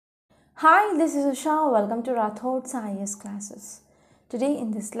Hi, this is Usha. Welcome to Rathod's IAS classes. Today in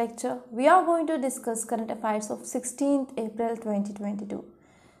this lecture, we are going to discuss current affairs of 16th April 2022.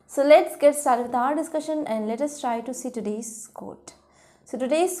 So let's get started with our discussion and let us try to see today's quote. So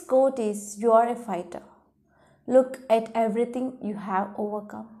today's quote is, "You are a fighter. Look at everything you have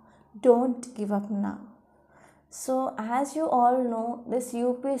overcome. Don't give up now." So as you all know, this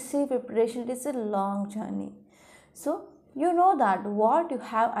UPSC preparation is a long journey. So you know that what you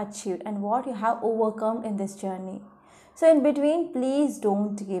have achieved and what you have overcome in this journey. So in between, please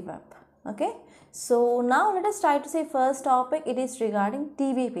don't give up. Okay. So now let us try to say first topic. It is regarding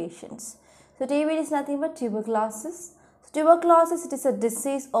TB patients. So TB is nothing but tuberculosis. So tuberculosis, it is a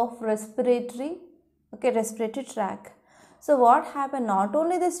disease of respiratory tract. So what happened, not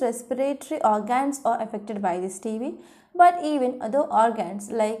only this respiratory organs are affected by this TB, but even other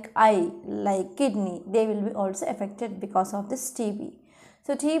organs like eye, like kidney, they will be also affected because of this TB.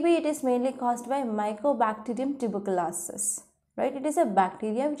 So TB, it is mainly caused by Mycobacterium tuberculosis, right? It is a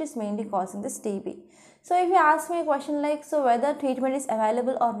bacteria which is mainly causing this TB. So if you ask me a question like, so whether treatment is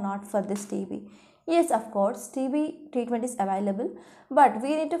available or not for this TB? Yes, of course, TB treatment is available, but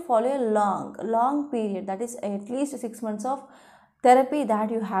we need to follow a long period, that is at least 6 months of therapy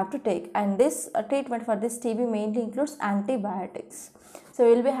that you have to take, and this treatment for this TB mainly includes antibiotics. So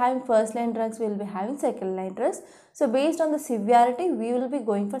we will be having first line drugs, we will be having second line drugs. So based on the severity, we will be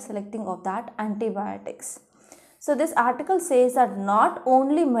going for selecting of that antibiotics. So this article says that not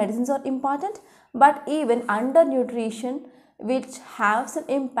only medicines are important, but even undernutrition, which have some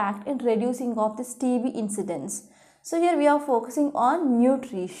impact in reducing of this TB incidence. So here we are focusing on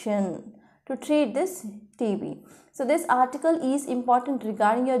nutrition to treat this TB. So this article is important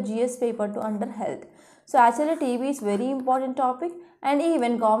regarding your GS paper to under health. So actually TB is very important topic, and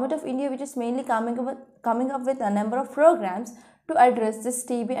even Government of India, which is mainly coming up with a number of programs to address this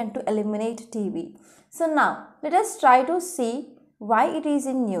TB and to eliminate TB. So now let us try to see why it is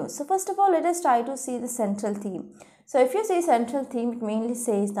in news. So first of all, let us try to see the central theme. So if you see central theme, it mainly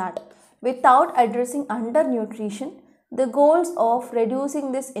says that without addressing undernutrition, the goals of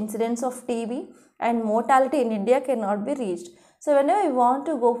reducing this incidence of TB and mortality in India cannot be reached. So whenever we want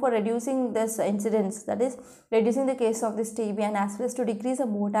to go for reducing this incidence, that is reducing the case of this TB and as well as to decrease the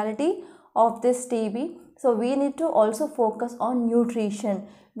mortality of this TB, so we need to also focus on nutrition.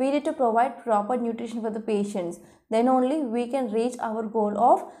 We need to provide proper nutrition for the patients. Then only we can reach our goal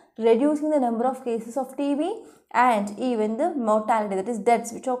of reducing the number of cases of TB and even the mortality, that is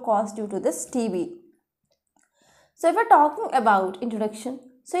deaths which are caused due to this TB. So if we're talking about introduction,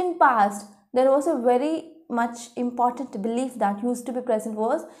 so in past there was a very much important belief that used to be present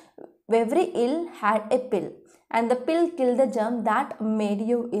was every ill had a pill, and the pill killed the germ that made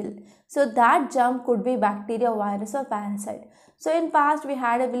you ill. So that germ could be bacteria, virus or parasite. So in past we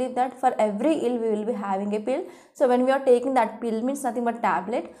had a belief that for every ill we will be having a pill. So when we are taking that pill, means nothing but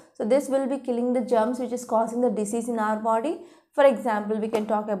tablet. So this will be killing the germs which is causing the disease in our body. For example, we can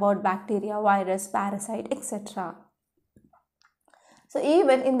talk about bacteria, virus, parasite, etc. So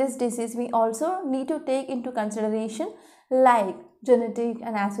even in this disease, we also need to take into consideration like genetic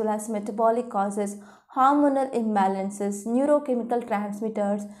and as well as metabolic causes, hormonal imbalances, neurochemical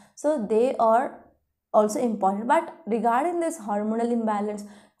transmitters. So they are also important. But regarding this hormonal imbalance,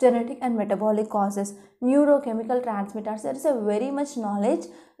 genetic and metabolic causes, neurochemical transmitters, there is a very much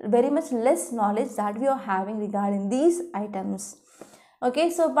less knowledge that we are having regarding these items.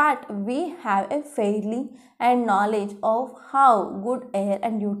 Okay, so but we have a fairly and knowledge of how good air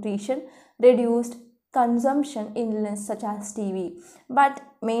and nutrition reduced consumption illness such as TB. But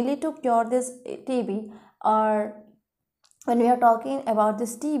mainly to cure this TB, or when we are talking about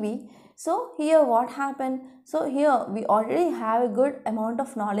this TB, so here what happened? So here we already have a good amount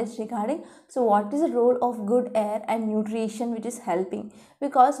of knowledge regarding so what is the role of good air and nutrition which is helping,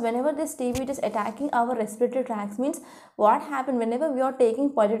 because whenever this TB is attacking our respiratory tracts, means what happened whenever we are taking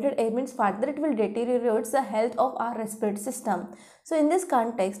polluted air, means further it will deteriorate the health of our respiratory system. So in this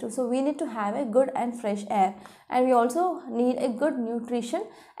context, so we need to have a good and fresh air, and we also need a good nutrition,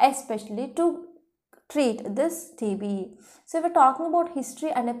 especially to treat this TB. So if we're talking about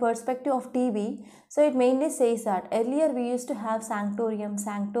history and a perspective of TB, so it mainly says that earlier we used to have sanctorium,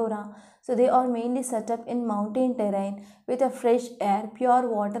 sanctora. So they are mainly set up in mountain terrain with a fresh air, pure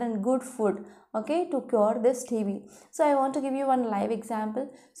water and good food, okay, to cure this TB. So I want to give you one live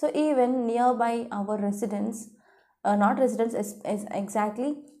example. So even nearby our residence, not residents is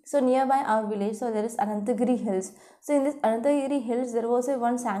exactly. So nearby our village, so there is Anantagiri Hills. So in this Anantagiri Hills, there was a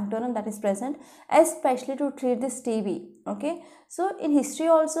one sanctorum that is present, especially to treat this TB. Okay, so in history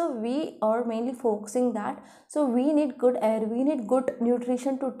also we are mainly focusing that. So we need good air, we need good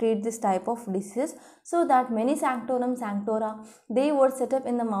nutrition to treat this type of disease. So that many sanctorum, sanctora, they were set up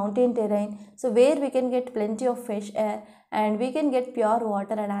in the mountain terrain. So where we can get plenty of fresh air and we can get pure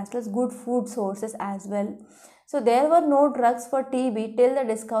water and as well as good food sources as well. So there were no drugs for TB till the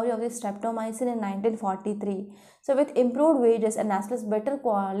discovery of the streptomycin in 1943. So with improved wages and as well as better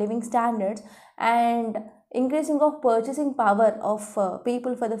living standards and increasing of purchasing power of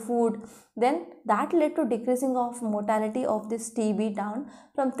people for the food, then that led to decreasing of mortality of this TB down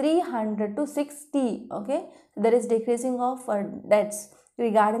from 300 to 60. Okay, so there is decreasing of deaths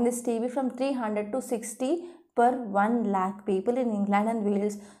regarding this TB from 300 to 60 per 1 lakh people in England and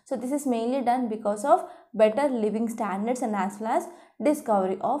Wales. So this is mainly done because of better living standards and as well as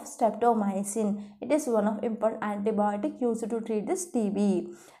discovery of streptomycin. It is one of important antibiotic used to treat this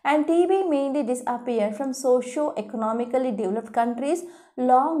TB. And TB mainly disappeared from socio-economically developed countries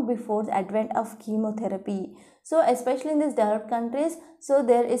long before the advent of chemotherapy. So especially in these developed countries, so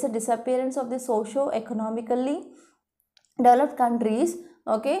there is a disappearance of the socio-economically developed countries.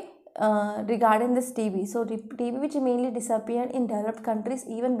 Okay, regarding this TB. So TB which mainly disappeared in developed countries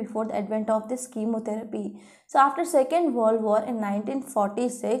even before the advent of this chemotherapy. So after Second World War in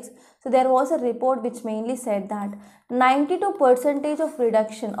 1946, so there was a report which mainly said that 92% of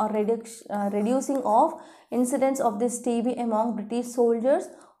reduction or reducing of incidence of this TB among British soldiers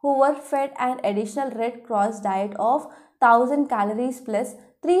who were fed an additional Red Cross diet of 1000 calories plus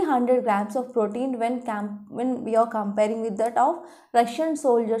 300 grams of protein when we are comparing with that of Russian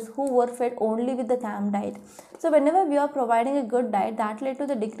soldiers who were fed only with the camp diet. So whenever we are providing a good diet, that led to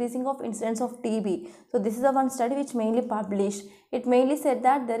the decreasing of incidence of TB. So this is the one study which mainly published. It mainly said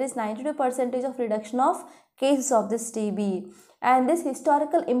that there is 92% of reduction of cases of this TB. And this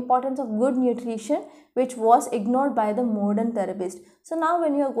historical importance of good nutrition which was ignored by the modern therapist. So now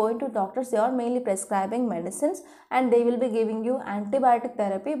when you are going to doctors, they are mainly prescribing medicines and they will be giving you antibiotic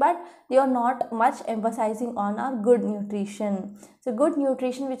therapy, but they are not much emphasizing on our good nutrition. So good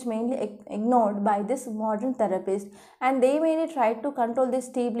nutrition which mainly ignored by this modern therapist, and they mainly tried to control this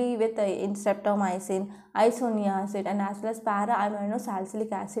TB with streptomycin, isoniazid and as well as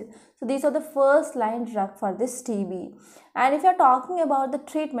para-aminosalicylic acid. So these are the first line drug for this TB. And if you are talking about the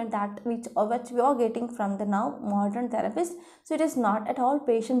treatment that which we are getting from the now modern therapist, so it is not at all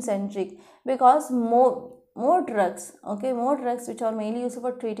patient centric, because more drugs, okay, more drugs which are mainly used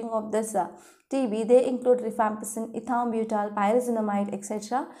for treating of this TB, they include rifampicin, ethambutol, pyrazinamide,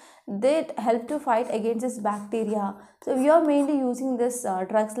 etc. They help to fight against this bacteria. So we are mainly using this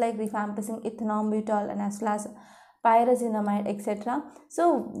drugs like rifampicin, ethambutol and as well as pyrazinamide, etc.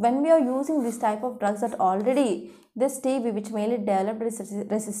 So when we are using this type of drugs, that already this TB which mainly developed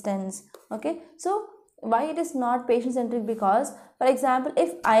resistance. Okay, so why it is not patient centric? Because for example,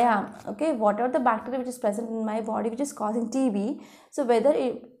 if I am, okay, whatever the bacteria which is present in my body which is causing TB, so whether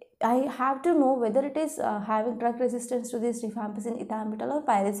I have to know whether it is having drug resistance to this rifampicin, ethambutol or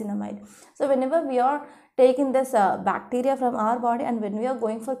pyrazinamide. So whenever we are taking this bacteria from our body and when we are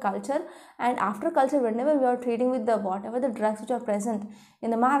going for culture, and after culture whenever we are treating with the whatever the drugs which are present in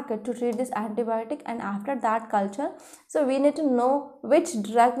the market to treat this antibiotic, and after that culture, so we need to know which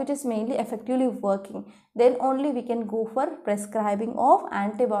drug which is mainly effectively working, then only we can go for prescribing of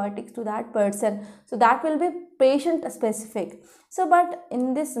antibiotics to that person. So that will be patient specific. So but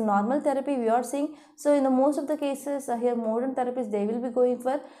in this normal therapy we are seeing, so in the most of the cases here modern therapists, they will be going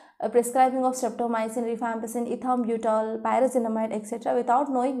for prescribing of streptomycin, rifampicin, ethambutol, pyrazinamide, etc.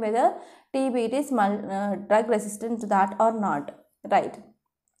 without knowing whether TB is drug resistant to that or not, right?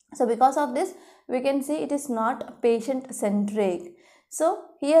 So because of this we can see it is not patient centric. So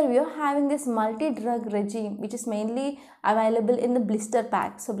here we are having this multi-drug regime which is mainly available in the blister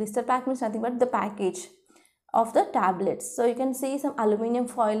pack. So blister pack means nothing but the package of the tablets. So you can see some aluminum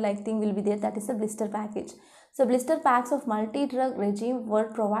foil like thing will be there, that is the blister package. So blister packs of multi-drug regime were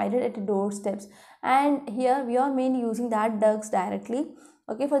provided at doorsteps, and here we are mainly using that drugs directly,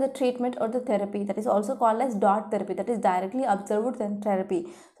 okay, for the treatment or the therapy, that is also called as dot therapy, that is directly observed therapy.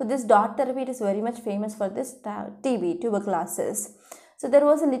 So this dot therapy, it is very much famous for this TB, tuberculosis. So there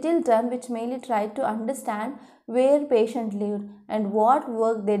was a little done which mainly tried to understand where patient lived and what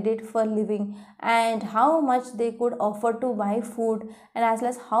work they did for living and how much they could offer to buy food and as well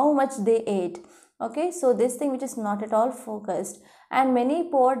as how much they ate. Okay, so this thing which is not at all focused, and many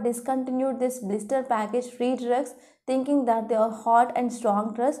poor discontinued this blister package free drugs thinking that they are hot and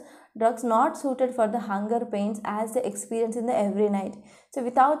strong drugs not suited for the hunger pains as they experience in the every night. So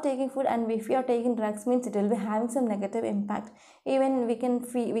without taking food, and if you are taking drugs, means it will be having some negative impact. Even we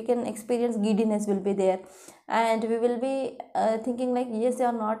can experience giddiness will be there, and we will be thinking like, yes, they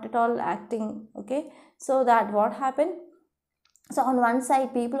are not at all acting. Okay, so that what happened. So on one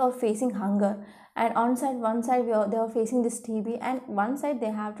side people are facing hunger, and on one side they are facing this TB, and one side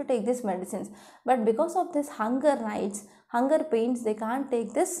they have to take these medicines. But because of this hunger nights, hunger pains, they can't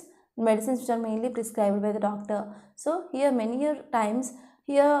take this medicines which are mainly prescribed by the doctor. So here many times,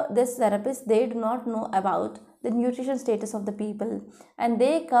 here this therapist, they do not know about the nutrition status of the people, and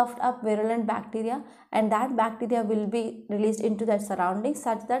they coughed up virulent bacteria, and that bacteria will be released into that surroundings,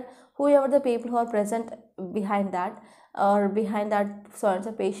 such that whoever the people who are present behind that or behind that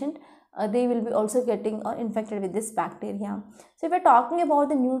so patient, they will be also getting or infected with this bacteria. So if we're talking about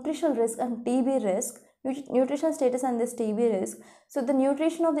the nutritional risk and TB risk, nutritional status and this TB risk, so the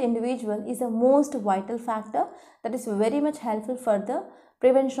nutrition of the individual is the most vital factor that is very much helpful for the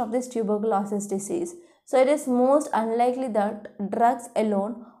prevention of this tuberculosis disease. So it is most unlikely that drugs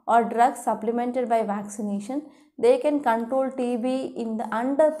alone or drugs supplemented by vaccination, they can control TB in the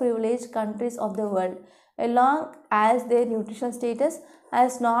underprivileged countries of the world, along as their nutritional status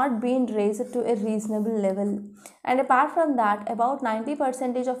has not been raised to a reasonable level. And apart from that, about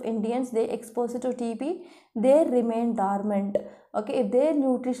 90% of Indians, they exposed to TB, they remain dormant. Okay, if their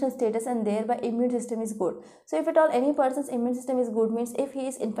nutritional status and thereby immune system is good. So if at all any person's immune system is good, means if he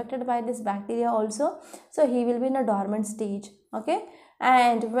is infected by this bacteria also, so he will be in a dormant stage. Okay,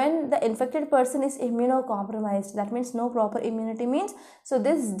 and when the infected person is immunocompromised, that means no proper immunity means, so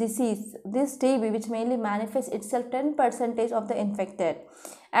this disease, this TB, which mainly manifests itself 10% of the infected,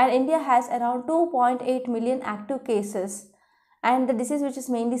 and India has around 2.8 million active cases, and the disease which is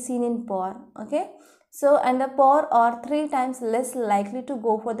mainly seen in poor. Okay, so and the poor are 3 times less likely to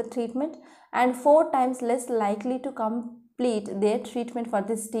go for the treatment and 4 times less likely to complete their treatment for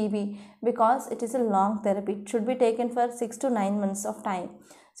this TB, because it is a long therapy. It should be taken for 6 to 9 months of time.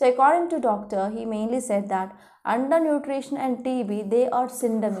 So according to doctor, he mainly said that undernutrition and TB, they are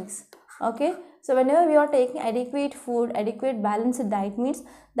syndemics. Okay, so whenever we are taking adequate food, adequate balanced diet, means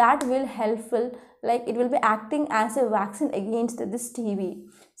that will helpful, like it will be acting as a vaccine against this TB.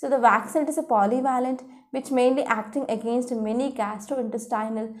 So the vaccine is a polyvalent which mainly acting against many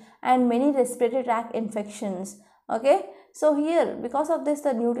gastrointestinal and many respiratory tract infections. Okay, so here because of this,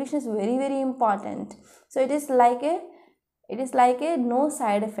 the nutrition is very important. So it is like a no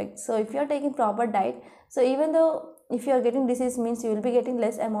side effect. So if you are taking proper diet, so even though if you are getting disease, means you will be getting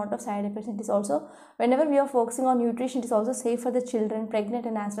less amount of side effects. It is also, whenever we are focusing on nutrition, it is also safe for the children, pregnant,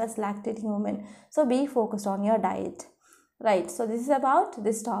 and as well as lactating women. So be focused on your diet, right? So this is about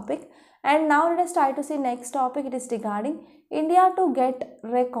this topic. And now let us try to see next topic. It is regarding India to get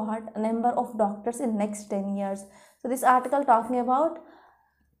record number of doctors in next 10 years. So this article talking about,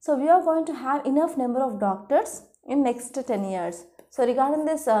 so we are going to have enough number of doctors in next 10 years. So regarding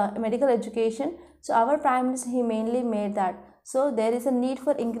this medical education, so our Prime Minister, he mainly made that, so there is a need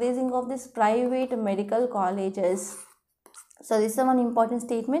for increasing of this private medical colleges. So this is one important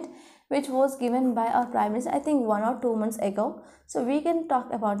statement which was given by our Prime Minister, I think 1 or 2 months ago. So we can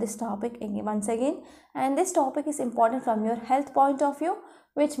talk about this topic once again, and this topic is important from your health point of view,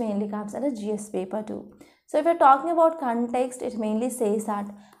 which mainly comes at a GS paper too. So if you're talking about context, it mainly says that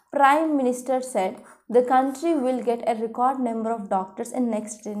Prime Minister said the country will get a record number of doctors in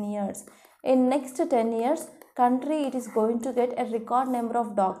next 10 years. In next 10 years, country it is going to get a record number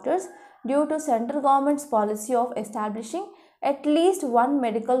of doctors due to central government's policy of establishing at least one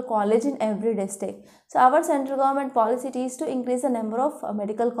medical college in every district. So our central government policy is to increase the number of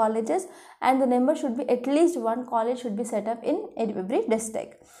medical colleges, and the number should be at least one college should be set up in every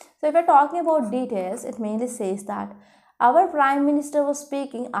district. So if we are talking about details, it mainly says that our Prime Minister was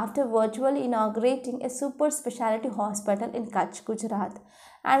speaking after virtually inaugurating a super specialty hospital in Kutch, Gujarat.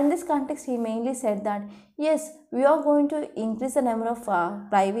 And in this context, he mainly said that yes, we are going to increase the number of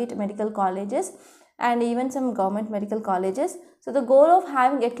private medical colleges and even some government medical colleges. So the goal of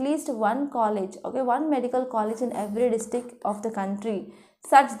having at least one college, okay, one medical college in every district of the country,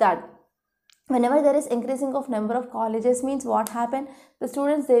 such that whenever there is increasing of number of colleges, means what happen, the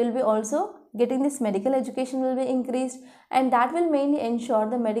students, they will be also getting this medical education will be increased, and that will mainly ensure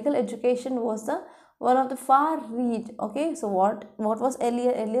the medical education was the one of the far reach. Okay, so what was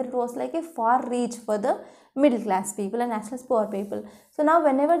earlier it was like a far reach for the middle class people and as well as poor people. So now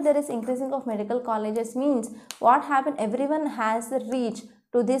whenever there is increasing of medical colleges, means what happen, everyone has the reach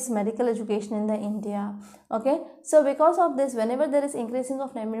to this medical education in the India. Okay, so because of this, whenever there is increasing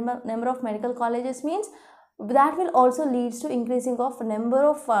of number of medical colleges, means that will also leads to increasing of number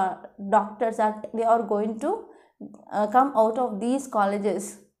of doctors that they are going to come out of these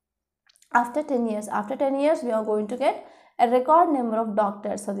colleges after 10 years. After 10 years, we are going to get a record number of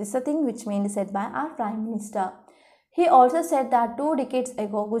doctors. So this is a thing which mainly said by our Prime Minister. He also said that 2 decades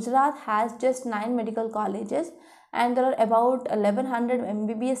ago, Gujarat has just 9 medical colleges and there are about 1100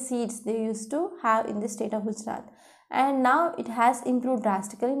 MBBS seats they used to have in the state of Gujarat. And now it has improved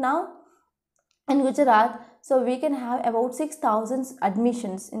drastically. Now in Gujarat, so we can have about 6,000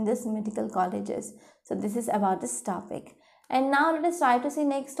 admissions in this medical colleges. So this is about this topic. And now let us try to see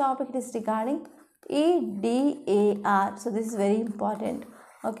next topic. It is regarding EDAR. So this is very important.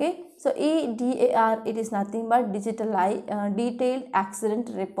 Okay, so EDAR, it is nothing but detailed accident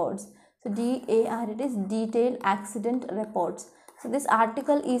reports. So DAR, it is detailed accident reports. So this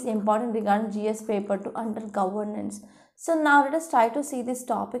article is important regarding GS paper 2 under governance. So now let us try to see this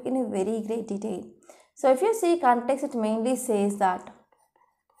topic in a very great detail. So if you see context, it mainly says that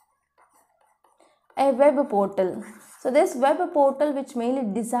a web portal. So this web portal which mainly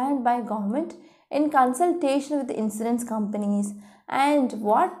designed by government in consultation with the insurance companies. And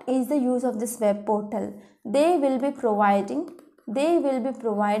what is the use of this web portal? They will be providing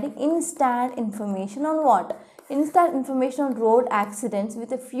instant information on what? Instant information on road accidents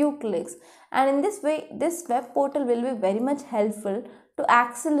with a few clicks. And in this way, this web portal will be very much helpful to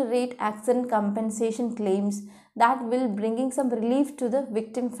accelerate accident compensation claims that will bringing some relief to the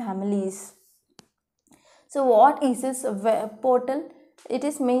victim families. So what is this web portal? It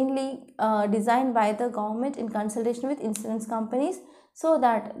is mainly designed by the government in consultation with insurance companies, so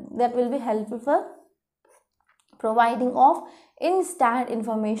that will be helpful for providing of instant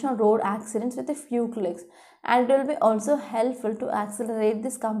information on road accidents with a few clicks, and it will be also helpful to accelerate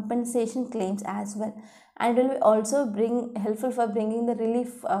this compensation claims as well, and it will be also helpful for bringing the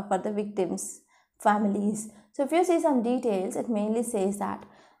relief for the victims families. So if you see some details, it mainly says that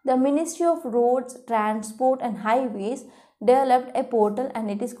the Ministry of Roads, Transport and Highways developed a portal and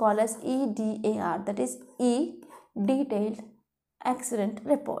it is called as EDAR, that is E Detailed Accident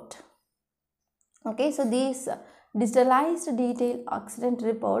Report. Okay, so these digitalized detailed accident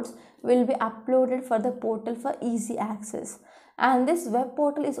reports will be uploaded for the portal for easy access. And this web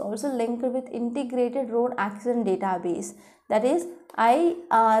portal is also linked with integrated road accident database, that is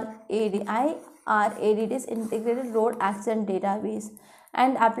IRAD. It is integrated road accident database,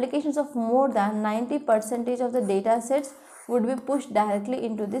 and applications of more than 90% of the data sets would be pushed directly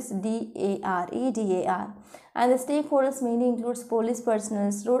into this EDAR. And the stakeholders mainly includes police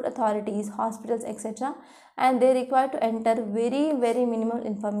personnel, road authorities, hospitals, etc. And they require to enter very minimal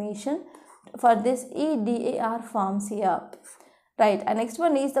information for this EDAR forms here. Right, and next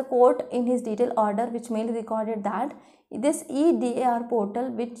one is the court in his detailed order which mainly recorded that this EDAR portal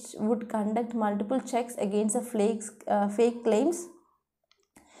which would conduct multiple checks against the fake claims,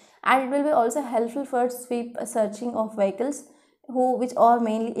 and it will be also helpful for sweep searching of vehicles which are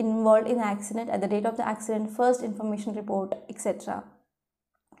mainly involved in accident at the date of the accident, first information report, etc.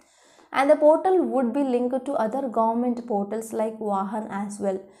 And the portal would be linked to other government portals like Vahan as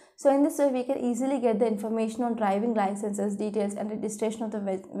well. So in this way, we can easily get the information on driving licenses, details and registration of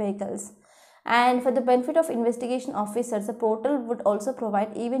the vehicles. And for the benefit of investigation officers, the portal would also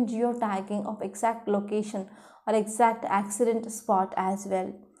provide even geotagging of exact location or exact accident spot as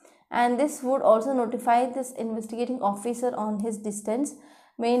well. And this would also notify this investigating officer on his distance,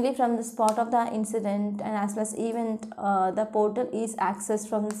 mainly from the spot of the incident, and as well as even the portal is accessed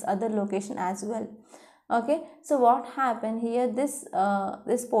from this other location as well. Okay, so what happened here, this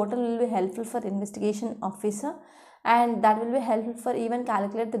portal will be helpful for investigation officer, and that will be helpful for even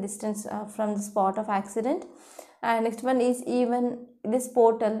calculate the distance from the spot of accident. And next one is even this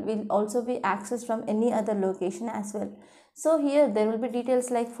portal will also be accessed from any other location as well. So here there will be details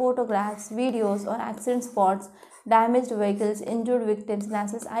like photographs, videos or accident spots, damaged vehicles, injured victims, and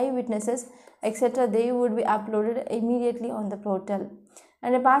as well as eyewitnesses, etc. They would be uploaded immediately on the portal.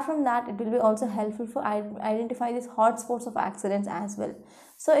 And apart from that, it will be also helpful for identify these hotspots of accidents as well.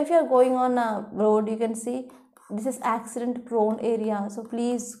 So if you are going on a road, you can see this is accident prone area, so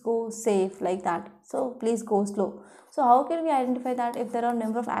please go safe, like that. So please go slow. So how can we identify that? If there are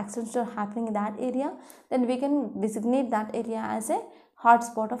number of accidents that are happening in that area, then we can designate that area as a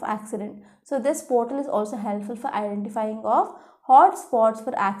hotspot of accident. So this portal is also helpful for identifying of hotspots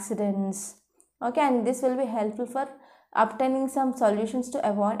for accidents. Okay, and this will be helpful for obtaining some solutions to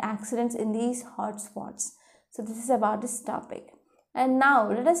avoid accidents in these hotspots. So this is about this topic. And now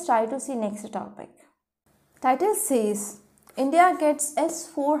let us try to see next topic. Title says India gets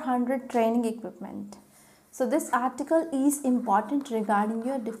S-400 training equipment. So this article is important regarding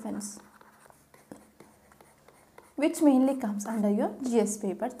your defense. which mainly comes under your GS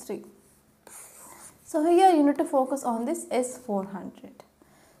paper 3. So here you need to focus on this S400.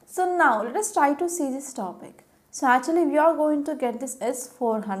 So now let us try to see this topic. So actually we are going to get this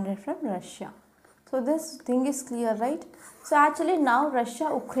S400 from Russia. So this thing is clear, right? So actually now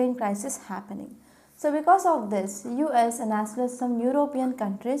Russia-Ukraine crisis happening. So because of this, US and as well as some European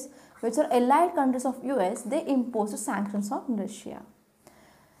countries which are allied countries of US, they imposed sanctions on Russia.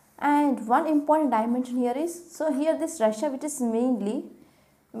 And one important dimension here is, so here this Russia which is mainly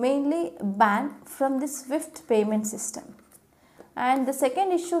banned from the SWIFT payment system. And the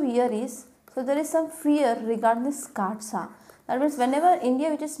second issue here is, so there is some fear regarding this CARSA. That means whenever India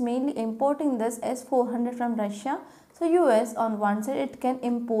which is mainly importing this S400 from Russia, so US on one side it can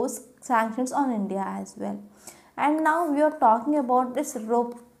impose sanctions on India as well. And now we are talking about this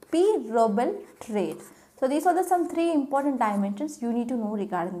rupee-ruble trade. So these are some three important dimensions you need to know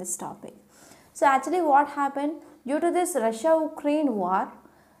regarding this topic. So actually what happened due to this Russia-Ukraine war,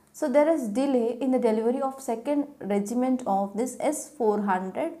 so there is delay in the delivery of 2nd regiment of this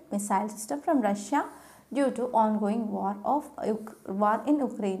S-400 missile system from Russia due to ongoing war in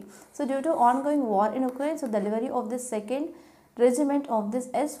Ukraine. So due to ongoing war in Ukraine, so delivery of this 2nd regiment of this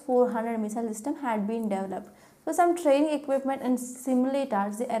S-400 missile system had been developed. So some training equipment and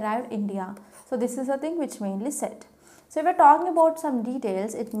simulators, they arrived in India. So this is the thing which mainly said. So if we are talking about some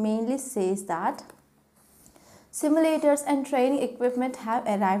details, it mainly says that simulators and training equipment have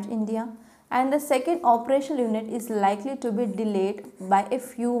arrived in India, and the 2nd operational unit is likely to be delayed by a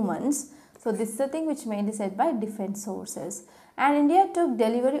few months. So this is the thing which mainly said by defense sources. And India took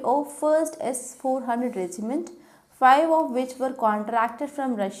delivery of 1st S-400 regiment, 5 of which were contracted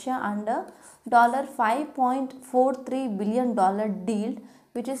from Russia under $5.43 billion deal,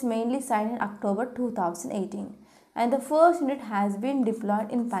 which is mainly signed in October 2018. And the first unit has been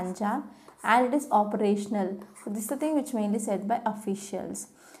deployed in Punjab and it is operational. So this is the thing which mainly said by officials.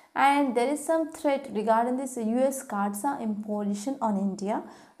 And there is some threat regarding this US CARSA imposition on India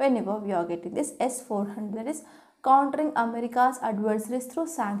whenever we are getting this S-400, that is countering America's adversaries through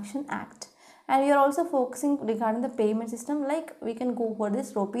Sanction Act. And we are also focusing regarding the payment system, like we can go for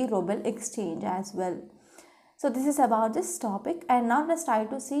this rupee-ruble exchange as well. So this is about this topic, and now let's try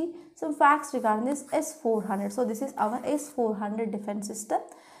to see some facts regarding this S-400. So this is our S-400 defense system.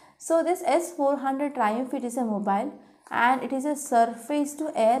 So this S-400 Triumph, it is a mobile and it is a surface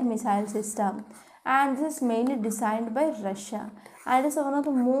to air missile system, and this is mainly designed by Russia, and it is one of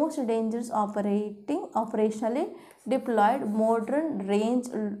the most dangerous operationally deployed modern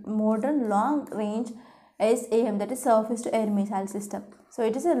long range SAM, that is surface to air missile system. So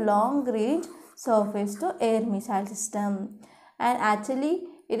it is a long range surface to air missile system, and actually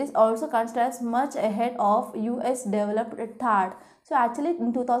it is also considered as much ahead of US developed THAAD. So actually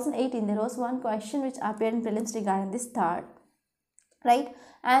in 2018 there was one question which appeared in prelims regarding this THAAD, right?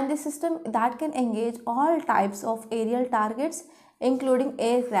 And this system that can engage all types of aerial targets including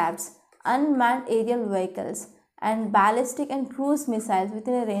aircrafts, unmanned aerial vehicles and ballistic and cruise missiles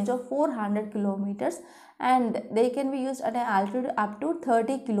within a range of 400 kilometers, and they can be used at an altitude up to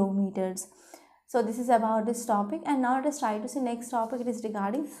 30 kilometers. So this is about this topic, and now let us try to see next topic. It is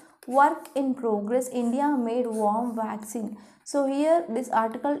regarding work in progress. India made worm vaccine. So here this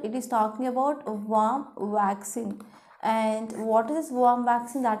article, it is talking about worm vaccine, and what is this worm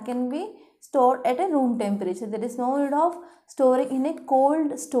vaccine? That can be stored at a room temperature. There is no need of storing in a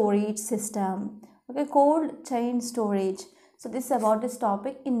cold storage system. Okay, cold chain storage. So this is about this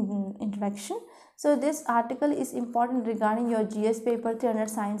topic in introduction. So this article is important regarding your GS paper 3 under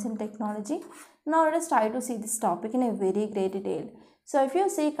science and technology. Now let us try to see this topic in a very great detail. So if you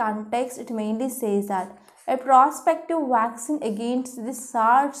see context, it mainly says that a prospective vaccine against the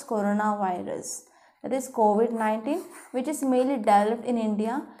SARS coronavirus, that is COVID-19, which is mainly developed in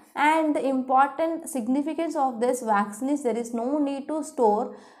India, and the important significance of this vaccine is there is no need to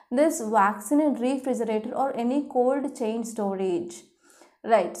store this vaccine in refrigerator or any cold chain storage,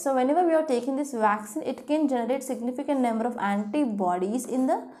 right? So whenever we are taking this vaccine, it can generate significant number of antibodies in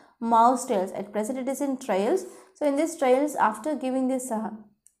the mouse cells. At present it is in trials. So in these trials, after giving this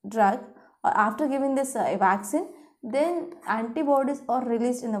drug or after giving this vaccine, then antibodies are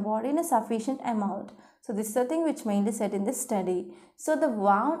released in the body in a sufficient amount. So this is the thing which mainly said in this study. So the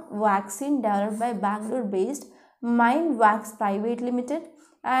worm vaccine developed by Bangalore based Mindvax Private Limited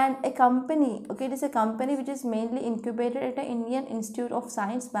and a company, okay, it is a company which is mainly incubated at the Indian Institute of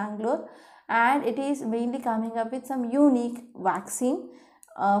Science Bangalore, and it is mainly coming up with some unique vaccine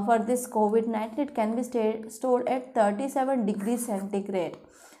for this COVID-19, it can be stored at 37 degrees centigrade,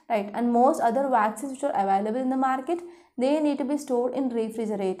 right? And most other vaccines which are available in the market, they need to be stored in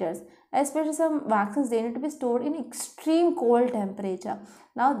refrigerators. Especially some vaccines, they need to be stored in extreme cold temperature.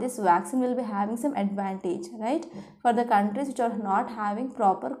 Now this vaccine will be having some advantage, right, for the countries which are not having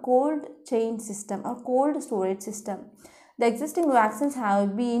proper cold chain system or cold storage system. The existing vaccines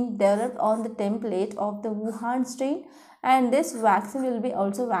have been developed on the template of the Wuhan strain, and this vaccine will be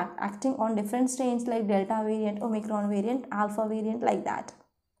also acting on different strains like Delta variant, Omicron variant, Alpha variant, like that.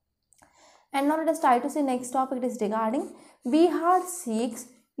 And now let us try to see next topic. It is regarding Bihar seeks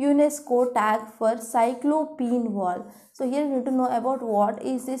UNESCO tag for cyclopene wall. So here you need to know about what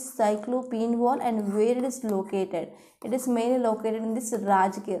is this cyclopene wall and where it is located. It is mainly located in this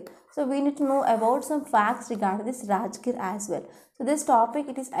Rajgir. So we need to know about some facts regarding this Rajgir as well. So this topic,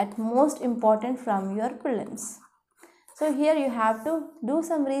 it is at most important from your prelims. So here you have to do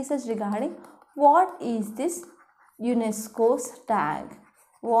some research regarding what is this UNESCO's tag.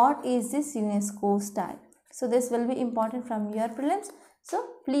 What is this UNESCO's tag? So this will be important from your prelims. So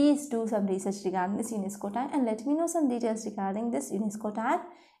please do some research regarding this UNESCO tag and let me know some details regarding this UNESCO tag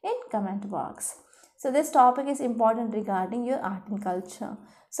in comment box. So this topic is important regarding your art and culture.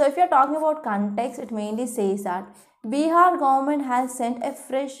 So if you are talking about context, it mainly says that Bihar government has sent a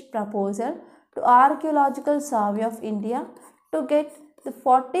fresh proposal to Archaeological Survey of India to get the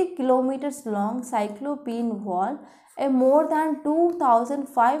 40 kilometers long cyclopene wall, a more than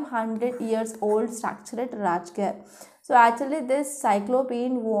 2500 years old structure at Rajgir. So actually this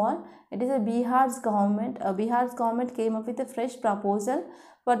cyclopene wall, it is a Bihar's government came up with a fresh proposal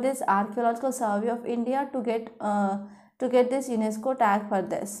for this Archaeological Survey of India to get this UNESCO tag for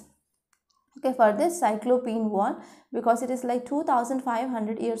this. Okay, for this cyclopene wall, because it is like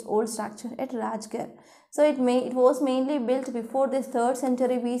 2500 years old structure at Rajgir. So it was mainly built before this 3rd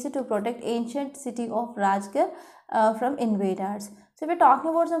century BC to protect ancient city of Rajgir from invaders. So if we are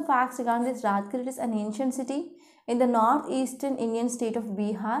talking about some facts regarding this Rajgir, it is an ancient city in the northeastern Indian state of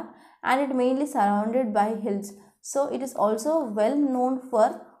Bihar, and it mainly surrounded by hills. So it is also well known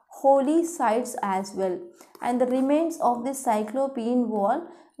for holy sites as well. And the remains of this cyclopene wall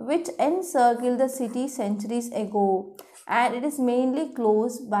which encircled the city centuries ago, and it is mainly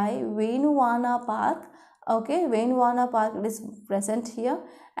close by Venuvana Park. Okay, Venuvana Park, it is present here,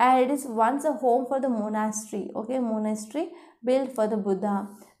 and it is once a home for the monastery. Okay, monastery built for the Buddha.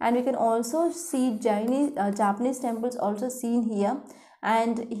 And we can also see Japanese temples also seen here.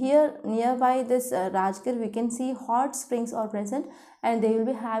 And here nearby this Rajgir, we can see hot springs are present, and they will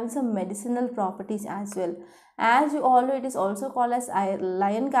be having some medicinal properties as well. As you all know, it is also called as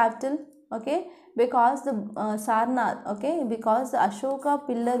lion capital, okay, because the Sarnath, okay, because the Ashoka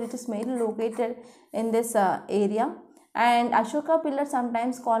pillar which is mainly located in this area, and Ashoka pillar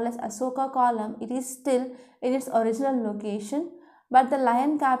sometimes called as Asoka column, it is still in its original location, but the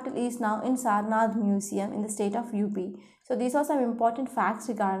lion capital is now in Sarnath Museum in the state of UP. So these are some important facts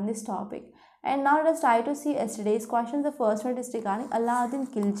regarding this topic. And now let us try to see yesterday's questions. The first one is regarding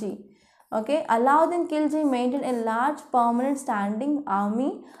Alauddin Khilji. Okay, Alauddin Khilji maintained a large permanent standing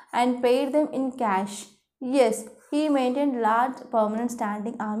army and paid them in cash. Yes, he maintained large permanent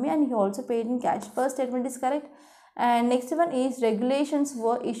standing army and he also paid in cash. First statement is correct. And next one is regulations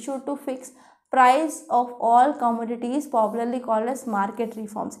were issued to fix price of all commodities, popularly called as market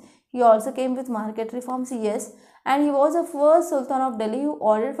reforms. He also came with market reforms, yes. And he was the first Sultan of Delhi who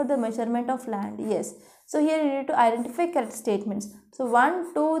ordered for the measurement of land, yes. So here you need to identify correct statements. So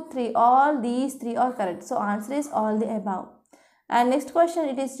 1, 2, 3, all these 3 are correct. So answer is all the above. And next question,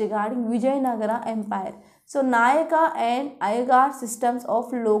 it is regarding Vijayanagara Empire. So Nayaka and Iyengar systems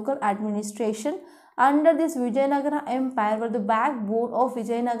of local administration under this Vijayanagara Empire were the backbone of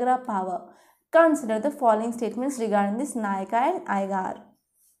Vijayanagara power. Consider the following statements regarding this Nayaka and Iyengar.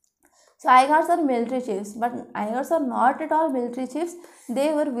 So Iyengars are military chiefs, but Iyengars are not at all military chiefs.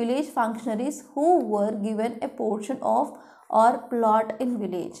 They were village functionaries who were given a portion of or plot in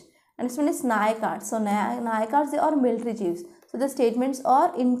village. And this one is Nayakars. So Nayakars, they are military chiefs. So the statements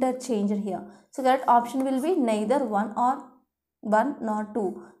are interchanged here. So correct option will be neither one nor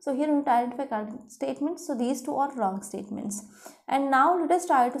two. So here we need to identify correct statements. So these two are wrong statements. And now let us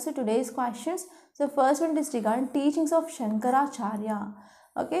try to see today's questions. So first one is regarding teachings of Shankaracharya.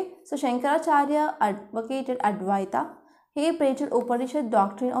 Okay, so Shankaracharya advocated Advaita. He preached Upanishad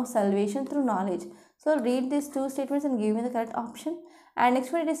doctrine of salvation through knowledge. So read these two statements and give me the correct option. And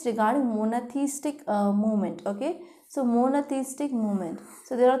next one, it is regarding monotheistic movement. Okay, so monotheistic movement.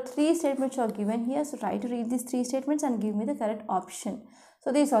 So there are 3 statements are given here. So try to read these 3 statements and give me the correct option.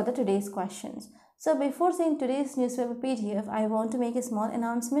 So these are the today's questions. So before seeing today's newspaper PDF, I want to make a small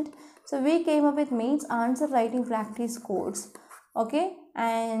announcement. So we came up with mains answer writing practice course. Okay,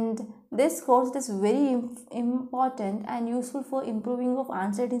 and this course is very important and useful for improving of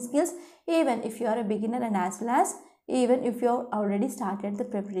answer writing skills, even if you are a beginner and as well as even if you have already started the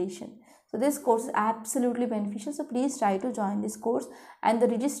preparation. So this course is absolutely beneficial, so please try to join this course, and the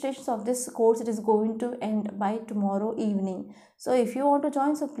registrations of this course, it is going to end by tomorrow evening. So if you want to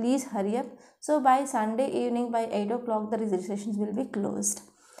join, so please hurry up. So by Sunday evening by 8 o'clock the registrations will be closed.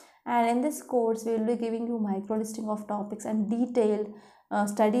 And in this course we will be giving you micro listing of topics and detailed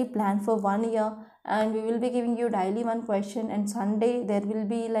study plan for 1 year, and we will be giving you daily one question, and Sunday there will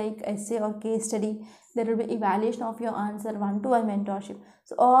be like essay or case study. There will be evaluation of your answer, one-to-one mentorship.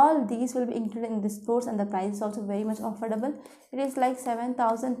 So all these will be included in this course, and the price is also very much affordable. It is like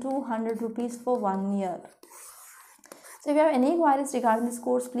 7,200 rupees for 1 year. So if you have any queries regarding this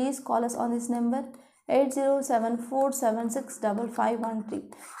course, please call us on this number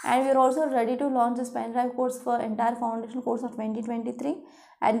 8074765513, and we are also ready to launch this pen drive course for entire foundation course of 2023,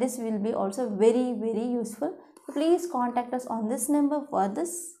 and this will be also very useful. So please contact us on this number for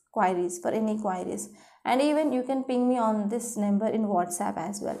this queries, for any queries, and even you can ping me on this number in WhatsApp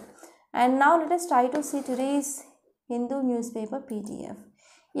as well. And now let us try to see today's Hindu newspaper PDF.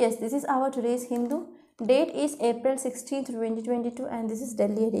 Yes, this is our today's Hindu. Date is April 16th, 2022, and this is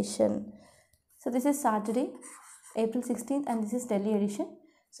Delhi edition. So this is Saturday, April 16th, and this is Delhi edition.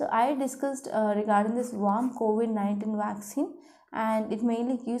 So I discussed regarding this warm COVID-19 vaccine, and it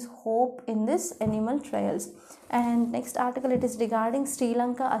mainly gives hope in this animal trials. And next article, it is regarding Sri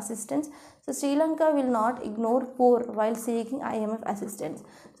Lanka assistance. So Sri Lanka will not ignore poor while seeking IMF assistance.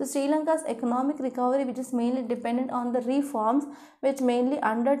 So Sri Lanka's economic recovery, which is mainly dependent on the reforms which mainly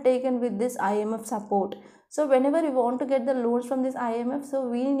undertaken with this IMF support. So whenever we want to get the loans from this IMF, so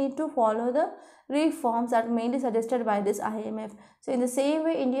we need to follow the reforms that are mainly suggested by this IMF. So in the same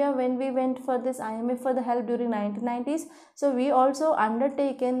way, India, when we went for this IMF for the help during 1990s, so we also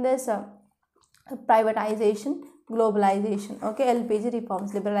undertaken this privatization, globalization, okay, LPG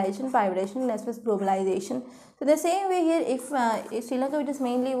reforms, liberalization, privatization, as well as globalization. So the same way here, if Sri Lanka, which is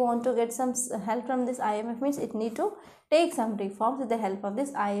mainly want to get some help from this IMF, means it need to take some reforms with the help of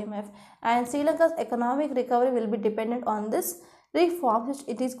this IMF, and Sri Lanka's economic recovery will be dependent on this reforms which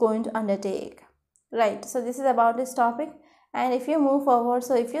it is going to undertake, right? So this is about this topic. And if you move forward,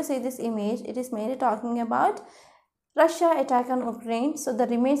 so if you see this image, it is mainly talking about Russia attack on Ukraine. So the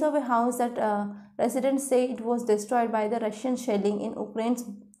remains of a house that residents say it was destroyed by the Russian shelling in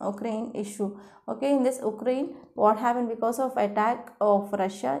Ukraine issue. Okay, in this Ukraine, what happened because of attack of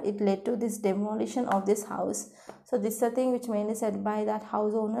Russia, it led to this demolition of this house. So this is the thing which mainly said by that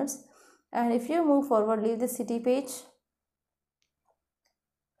house owners. And if you move forward, leave the city page.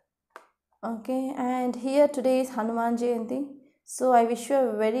 Okay, and here today is Hanuman Jayanti. So I wish you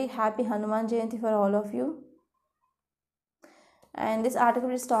a very happy Hanuman Jayanti for all of you. And this article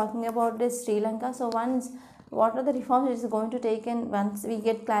is talking about this Sri Lanka. So once, what are the reforms it is going to take, and once we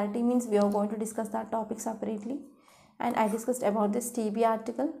get clarity, means we are going to discuss that topic separately. And I discussed about this TB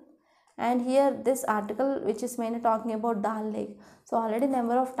article, and here this article which is mainly talking about Dal Lake. So already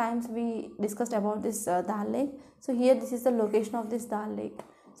number of times we discussed about this Dal Lake. So here this is the location of this Dal Lake.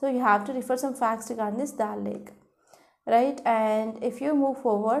 So you have to refer some facts regarding this Dal Lake, right? And if you move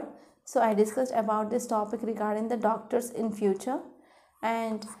forward, so I discussed about this topic regarding the doctors in future,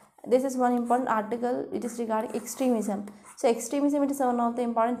 and this is one important article. It is regarding extremism. So extremism, it is one of the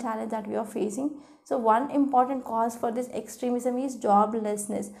important challenges that we are facing. So one important cause for this extremism is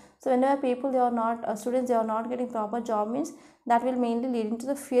joblessness. So whenever people, they are not students, they are not getting proper job, means that will mainly lead into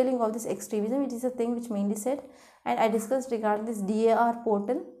the fueling of this extremism. It is a thing which mainly said. And I discussed regarding this DAR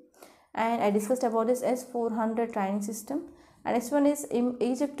portal, and I discussed about this S400 training system. And next one is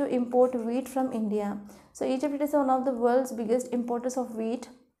Egypt to import wheat from India. So Egypt is one of the world's biggest importers of wheat.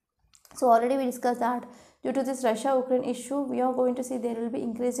 So already we discussed that due to this Russia-Ukraine issue, we are going to see there will be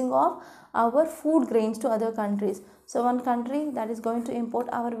increasing of our food grains to other countries. So one country that is going to import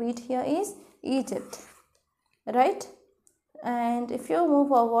our wheat here is Egypt, right? And if you move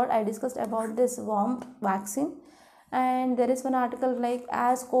forward, I discussed about this worm vaccine. And there is one article like,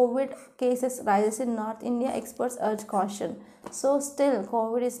 as COVID cases rises in North India, experts urge caution. So still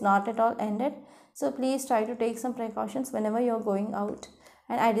COVID is not at all ended. So please try to take some precautions whenever you are going out.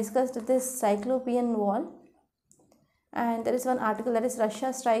 And I discussed this cyclopean wall. And there is one article that is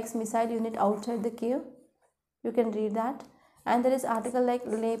Russia strikes missile unit outside the Kiev. You can read that. And there is article like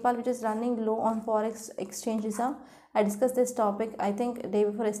Nepal, which is running low on forex exchange reserve. I discussed this topic, I think, day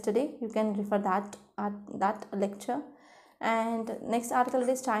before yesterday. You can refer that at that lecture. And next article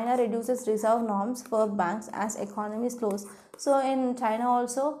is China reduces reserve norms for banks as economy slows. So in China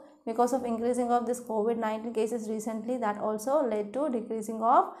also, because of increasing of this COVID-19 cases recently, that also led to decreasing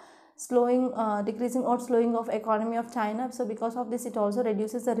of slowing of economy of China. So because of this, it also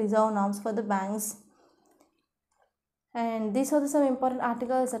reduces the reserve norms for the banks. And these are some important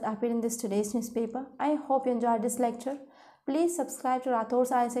articles that appeared in this today's newspaper. I hope you enjoyed this lecture. Please subscribe to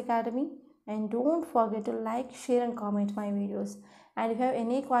Rathod's IAS Academy and don't forget to like, share and comment my videos. And if you have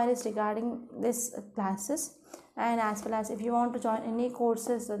any queries regarding this classes, and as well as if you want to join any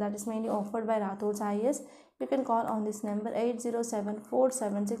courses that is mainly offered by Rathod's IAS, you can call on this number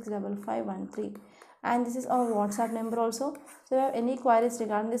 807-476-5513. And this is our WhatsApp number also. So if you have any queries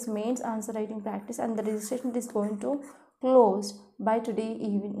regarding this mains answer writing practice, and the registration is going to close by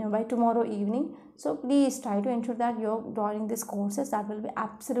tomorrow evening. So please try to ensure that you're joining these courses. That will be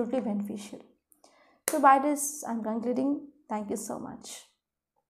absolutely beneficial. So by this, I'm concluding. Thank you so much.